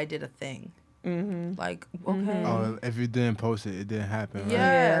 "So I did a thing." Mm-hmm. Like, okay. Oh, if you didn't post it, it didn't happen. Right?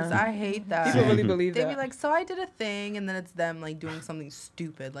 Yes, Yeah. I hate that. People really believe They that. be like, "So I did a thing," and then it's them like doing something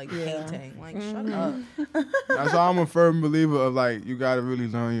stupid, like Yeah. painting. Like, Mhm. shut up. That's why I'm a firm believer of like you gotta really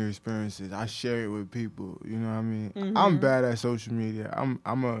learn your experiences. I share it with people. You know what I mean? I'm Mhm. bad at social media. I'm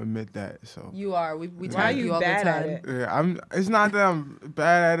gonna admit that. So You are. We Why tell you you all the bad at time. it? yeah, it's not that I'm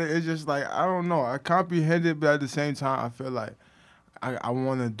bad at it. It's just like I don't know. I comprehend it, but at the same time, I feel like I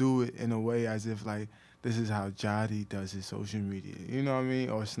want to do it in a way as if like this is how Jody does his social media. You know what I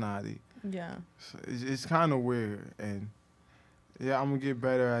mean? Or Snotty. Yeah. So it's kind of weird, and yeah, I'm gonna get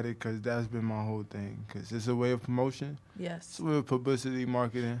better at it because that's been my whole thing. Because it's a way of promotion. It's Yes. a way of publicity,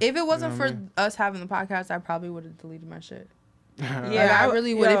 marketing. If it wasn't know for what I mean? us having the podcast, I probably would have deleted my shit. Yeah, Like, I I-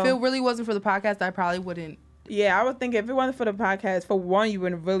 really would. If yo. it really wasn't for the podcast, I probably wouldn't. Yeah, I would think if it wasn't for the podcast, for one, you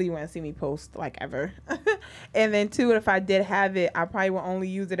wouldn't really want to see me post like ever. And then two, if I did have it, I probably would only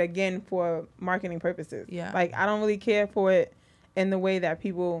use it again for marketing purposes. Yeah. Like I don't really care for it in the way that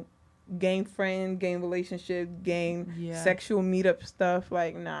people gain friends, gain relationships, gain Yeah. sexual meetup stuff.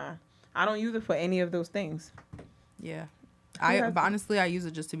 Like, nah. I don't use it for any of those things. Yeah. Yeah. But honestly, I use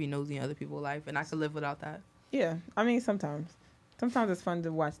it just to be nosy in other people's life, and I could live without that. Yeah. I mean, sometimes. Sometimes it's fun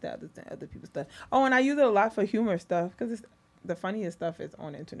to watch the other people's stuff. Oh, and I use it a lot for humor stuff because the funniest stuff is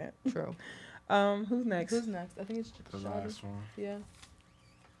on the internet. True. Who's next? Who's next? I think it's The Shawty. last one. Yeah.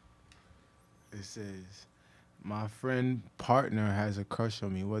 It says, "My friend partner has a crush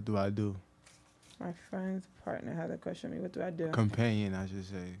on me. What do I do?" My friend's partner has a crush on me. What do I do? Companion, I should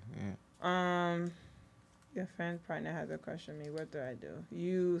say. Yeah. Your friend's partner has a crush on me. What do I do?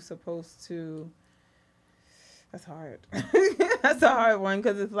 You supposed to. That's hard. That's a hard one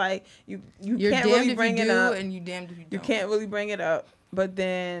because it's like you're can't really bring it up, and you damned if you don't. You can't really bring it up, but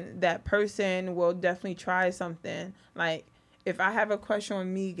then that person will definitely try something. Like if I have a crush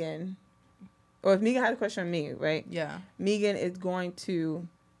on Megan, or if Megan has a crush on me, right? Yeah. Megan is going to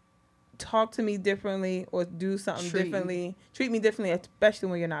talk to me differently or do something differently. Treat me differently, especially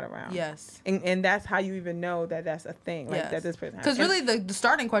when you're not around. Yes. And that's how you even know that that's a thing. Like that this person has. Because really the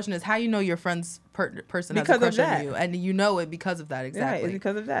starting question is how you know your friend's person has a crush on you. And you know it because of that, exactly. Right, it's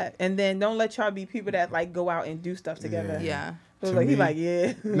because of that. And then don't let y'all be people that like go out and do stuff together. Yeah. So like, he's like,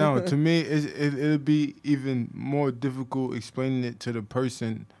 yeah. No, to me, it'll be even more difficult explaining it to the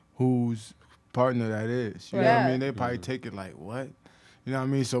person whose partner that is. You know what I mean? They probably take it like, what? You know what I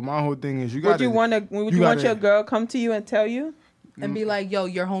mean? So my whole thing is would you want your girl come to you and tell you? And be like, yo,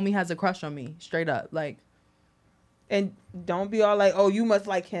 your homie has a crush on me. Straight up. Like. And don't be all like, oh, you must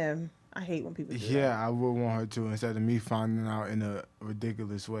like him. I hate when people do that. I would want her to instead of me finding out in a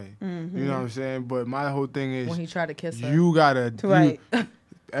ridiculous way. Mm-hmm. You know what I'm saying? But my whole thing is. When he tried to kiss her. You gotta. Right.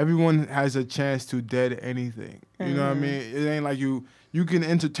 Everyone has a chance to dead anything. You know what I mean? It ain't like you can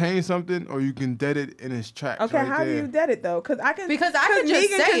entertain something or you can dead it in its tracks. Okay, right how there. do you dead it though? Because I can just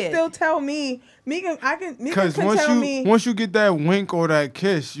Megan say can it. Still tell me. Megan can once you get that wink or that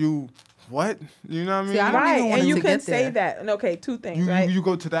kiss, you what? You know what I mean? See, I don't even want and you to can get say there. that. And okay, two things, right? You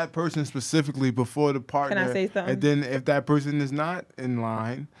go to that person specifically before the partner. Can I say something? And then if that person is not in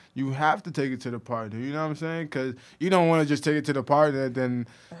line, you have to take it to the partner. You know what I'm saying? Because you don't want to just take it to the partner. Then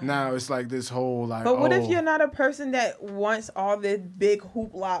now it's like this whole like. But what if you're not a person that wants all this big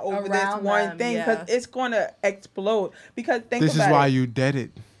hoopla over this one thing? Because it's going to explode. Because this is why you dead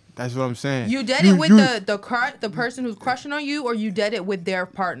it. That's what I'm saying. You dead it with the person who's crushing on you, or you dead it with their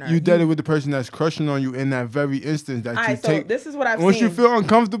partner? You dead it with the person that's crushing on you in that very instance that you take. So this is what I've Once seen. you feel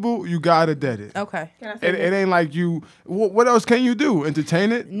uncomfortable, you gotta dead it. Okay. It ain't like you. What else can you do?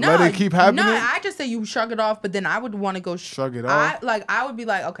 Entertain it? No, let it keep happening? No, I just say you shrug it off, but then I would want to go shrug it off. I would be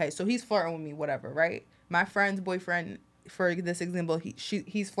like, okay, so he's flirting with me, whatever, right? My friend's boyfriend, for this example,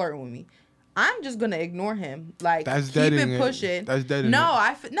 he's flirting with me. I'm just gonna ignore him. Like, that's keep it pushing. That's deading. No,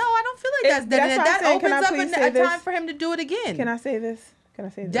 I don't feel like that's deading. That opens up a time for him to do it again. Can I say this?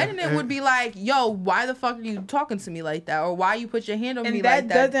 Deading it would be like, yo, why the fuck are you talking to me like that? Or why you put your hand on me like that? And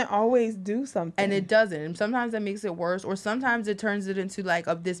that doesn't always do something. And it doesn't. And sometimes that makes it worse. Or sometimes it turns it into like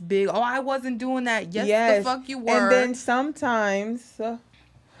this big, oh, I wasn't doing that. Yes, the fuck you were. And then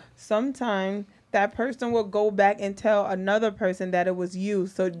sometimes that person will go back and tell another person that it was you.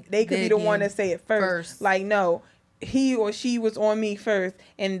 So they could be the one to say it first. Like, no, he or she was on me first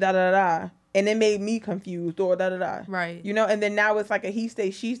and da-da-da. And it made me confused or da-da-da. Right. You know, and then now it's like a he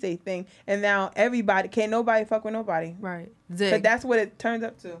say, she say thing. And now can't nobody fuck with nobody. Right. But that's what it turns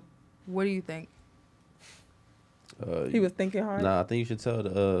up to. What do you think? He was thinking hard. Nah, I think you should tell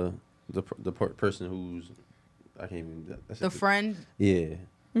the person who's, I can't even. The friend? Yeah.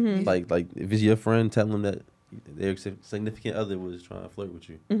 Mm-hmm. Like if it's your friend, tell them that their significant other was trying to flirt with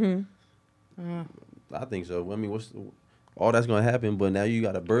you. Mm-hmm. I think so. I mean, all that's gonna happen, but now you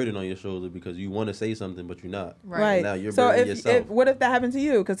got a burden on your shoulder because you want to say something, but you're not. Right. And now you're burdening yourself. What if that happened to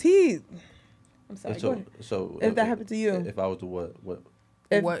you? Because I'm sorry. So if that happened to you, if I was to what?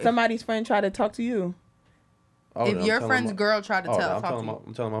 If somebody's friend tried to talk to you. Oh, if your friend's girl tried to talk to you.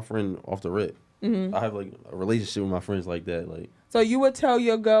 I'm telling my friend off the rip. Mm-hmm. I have like a relationship with my friends like that. Like. So you would tell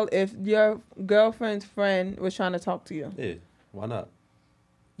your girl if your girlfriend's friend was trying to talk to you? Yeah, why not?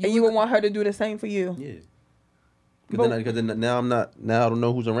 And you would want her to do the same for you? Yeah. Because then now I don't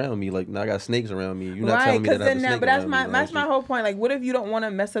know who's around me. Like now I got snakes around me. You're not telling me that I have a snake around me. That's my whole point. Like, what if you don't want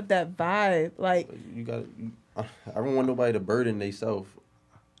to mess up that vibe? Like I don't want nobody to burden themselves.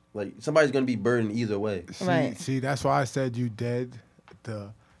 Like somebody's gonna be burdened either way. See, that's why I said you dead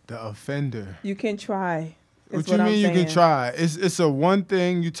the offender. You can try. What you mean you can try? It's a one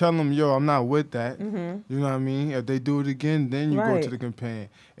thing. You tell them, yo, I'm not with that. Mm-hmm. You know what I mean? If they do it again, then you go to the companion.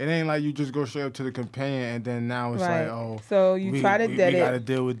 It ain't like you just go straight up to the companion and then now it's like, oh. So you try to dead it. We got to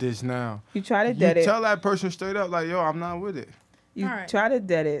deal with this now. You try to dead it. You tell that person straight up, like, yo, I'm not with it. You try to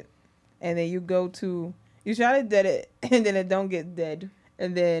dead it, and then you try to dead it, and then it don't get dead.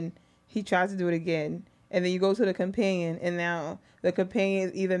 And then he tries to do it again. And then you go to the companion, and now the companion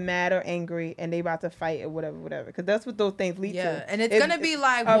is either mad or angry, and they about to fight or whatever. Because that's what those things lead to. Yeah, and it's going to be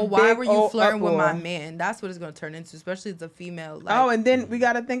like, well, why were you flirting with my man? That's what it's going to turn into, especially as a female. Like, and then we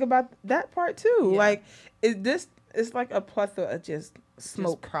got to think about that part, too. Yeah. Like, is this it's like a plethora of just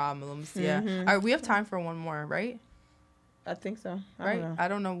smoke. Just problems. Yeah. Mhm. All right, we have time for one more, right? I think so. I Right. don't know. I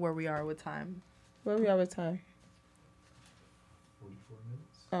don't know where we are with time. Where we are with time? 44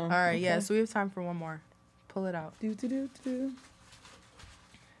 minutes. Oh, All right. okay. Yeah. So we have time for one more. Pull it out. Do.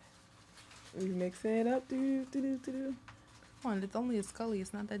 We mix it up. Do. Come on. It's only a Scully.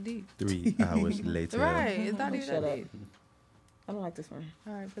 It's not that deep. 3 hours later. Right. It's not even Shut that up. deep. I don't like this one.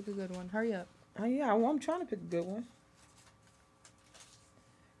 All right. Pick a good one. Hurry up. Oh yeah, well, I'm trying to pick a good one.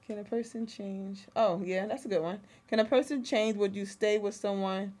 Can a person change? Oh yeah, that's a good one. Can a person change? Would you stay with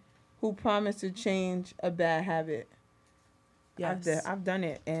someone who promised to change a bad habit? Yes. I've done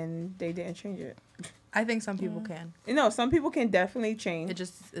it, and they didn't change it. I think some people can. You know, some people can definitely change.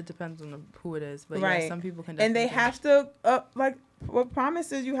 It depends on who it is, but Right. yeah, some people can. And Definitely they have to like what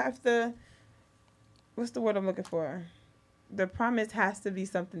promises you have to. What's the word I'm looking for? The promise has to be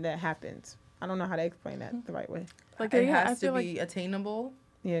something that happens. I don't know how to explain that the right way. Like It they I has to feel be attainable.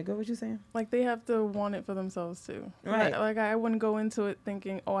 Yeah, go what you saying. like they have to want it for themselves too. Right. Like I wouldn't go into it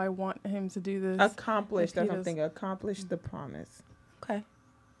thinking, oh, I want him to do this. Accomplish. If That's he what I'm does- thinking. Accomplish the promise. Okay.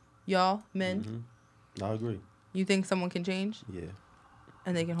 Y'all, men, Mhm. I agree. you think someone can change Yeah.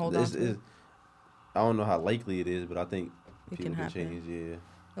 and they can hold on to it? I don't know how likely it is, but I think It people can can happen. change.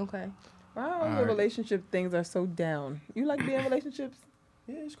 Yeah. Okay. Wow, All your right. relationship things are so down. You like being in relationships?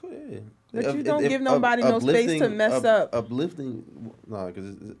 Yeah, it's cool. Yeah. But you don't give nobody no space to mess up. Uplifting, no,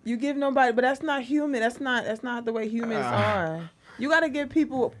 because You give nobody, but that's not human. That's not the way humans are. You gotta give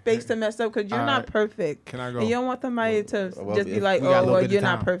people space to mess up because you're not perfect. Can I go? And you don't want somebody to Well, just be if like, we got a oh, little well, bit of you're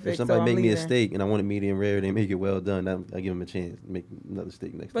not time. perfect. if somebody so make I'm me a leaving. steak and I want it medium rare, they make it well done. I give them a chance. Make another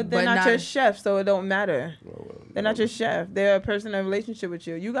steak next But time. they're But not not- your chef, so it don't matter. Well, They're not your chef. They're a person in a relationship with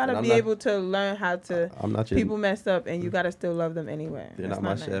you. You gotta And I'm be not- able to learn how to. I'm not your. People mess up, and you gotta still love them anyway. They're That's not my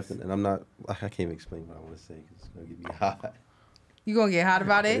nice. chef, and I'm not. I can't even explain what I want to say because it's gonna get me hot. You gonna get hot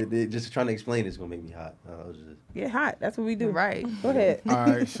about it? Just trying to explain it's gonna make me hot. I was just, Get hot. That's what we do. Right. Go ahead. All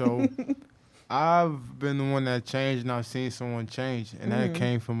right, so I've been the one that changed, and I've seen someone change, and that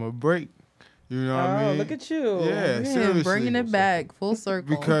came from a break. You know what I Oh, mean? look at you. Yeah, Yeah, seriously. bringing it back full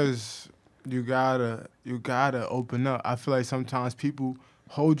circle. Because you gotta open up. I feel like sometimes people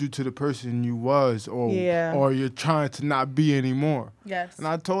hold you to the person you was, or you're trying to not be anymore. Yes. And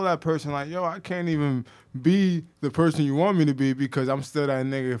I told that person like, yo, I can't even be the person you want me to be because I'm still that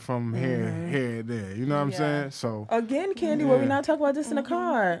nigga from here, there. You know what I'm Yeah. saying? So Again, Candy, were we not talking about this in the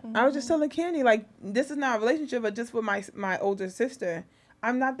car? I was just telling Candy, like, this is not a relationship, but just with my older sister.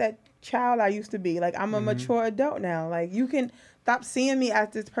 I'm not that child I used to be. Like, I'm a mature adult now. Like, you can stop seeing me as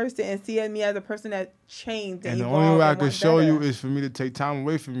this person and seeing me as a person that changed and the evolved only way I and can went show you better. is for me to take time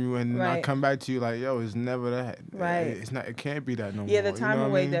away from you and then I Right. come back to you like, yo, it's never that. Right. It's not. It can't be that no more. Yeah, the you know time what I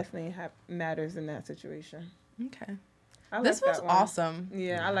away mean? definitely matters in that situation. Okay. I This like was that one. awesome.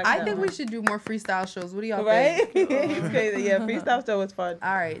 Yeah, I like I that think one. we should do more freestyle shows. What do y'all Right? think? It's crazy. Yeah, freestyle show was fun.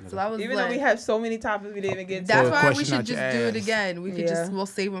 All right. So that was Even though we lit. have so many topics we didn't even get That's to. why we question should out your just do it ass. again. We could Yeah. we'll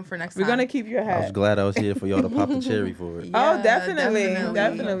save them for next We're time. gonna keep your I was hat. glad I was here for y'all to pop the cherry for it. Yeah, Oh,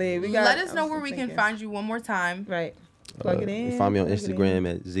 definitely. We got. Let us know I was where we can thinking. find you one more time. Right. Plug it in. Find me on plug it in. Instagram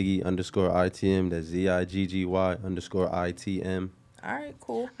at Ziggy_ITM. That's ZIGGY_ITM. All right,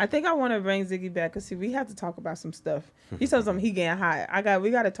 cool. I think I want to bring Ziggy back because see, we have to talk about some stuff. He said something. He getting hot.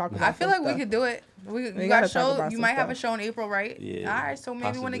 We got to talk about. I feel some like we stuff. could do it. We We got gotta a talk show. about You some might have a stuff. show in April, right? Yeah, All right. So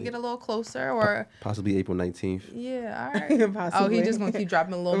maybe when it possibly. get a little closer, or Possibly April 19th. yeah. All right. Oh, Possibly. he just gonna keep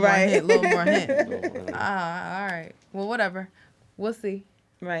dropping a little Right. more hint. So, All right. Well, whatever. We'll see.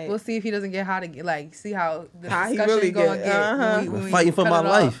 Right. We'll see if he doesn't get hot again. Like, see how the How he discussion really go get. again. Uh-huh. when I'm we fighting for cut my it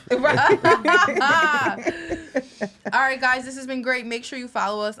off. life. All right, guys, this has been great. Make sure you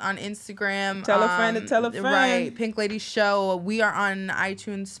follow us on Instagram. Tell a friend to tell a friend. Right, Pink Lady Show. We are on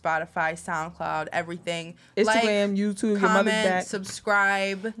iTunes, Spotify, SoundCloud, everything. Instagram, YouTube, your mother's comment, back.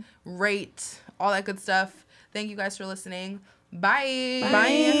 subscribe, rate, all that good stuff. Thank you guys for listening. Bye.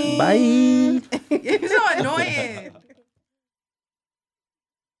 Bye. Bye. You're so annoying.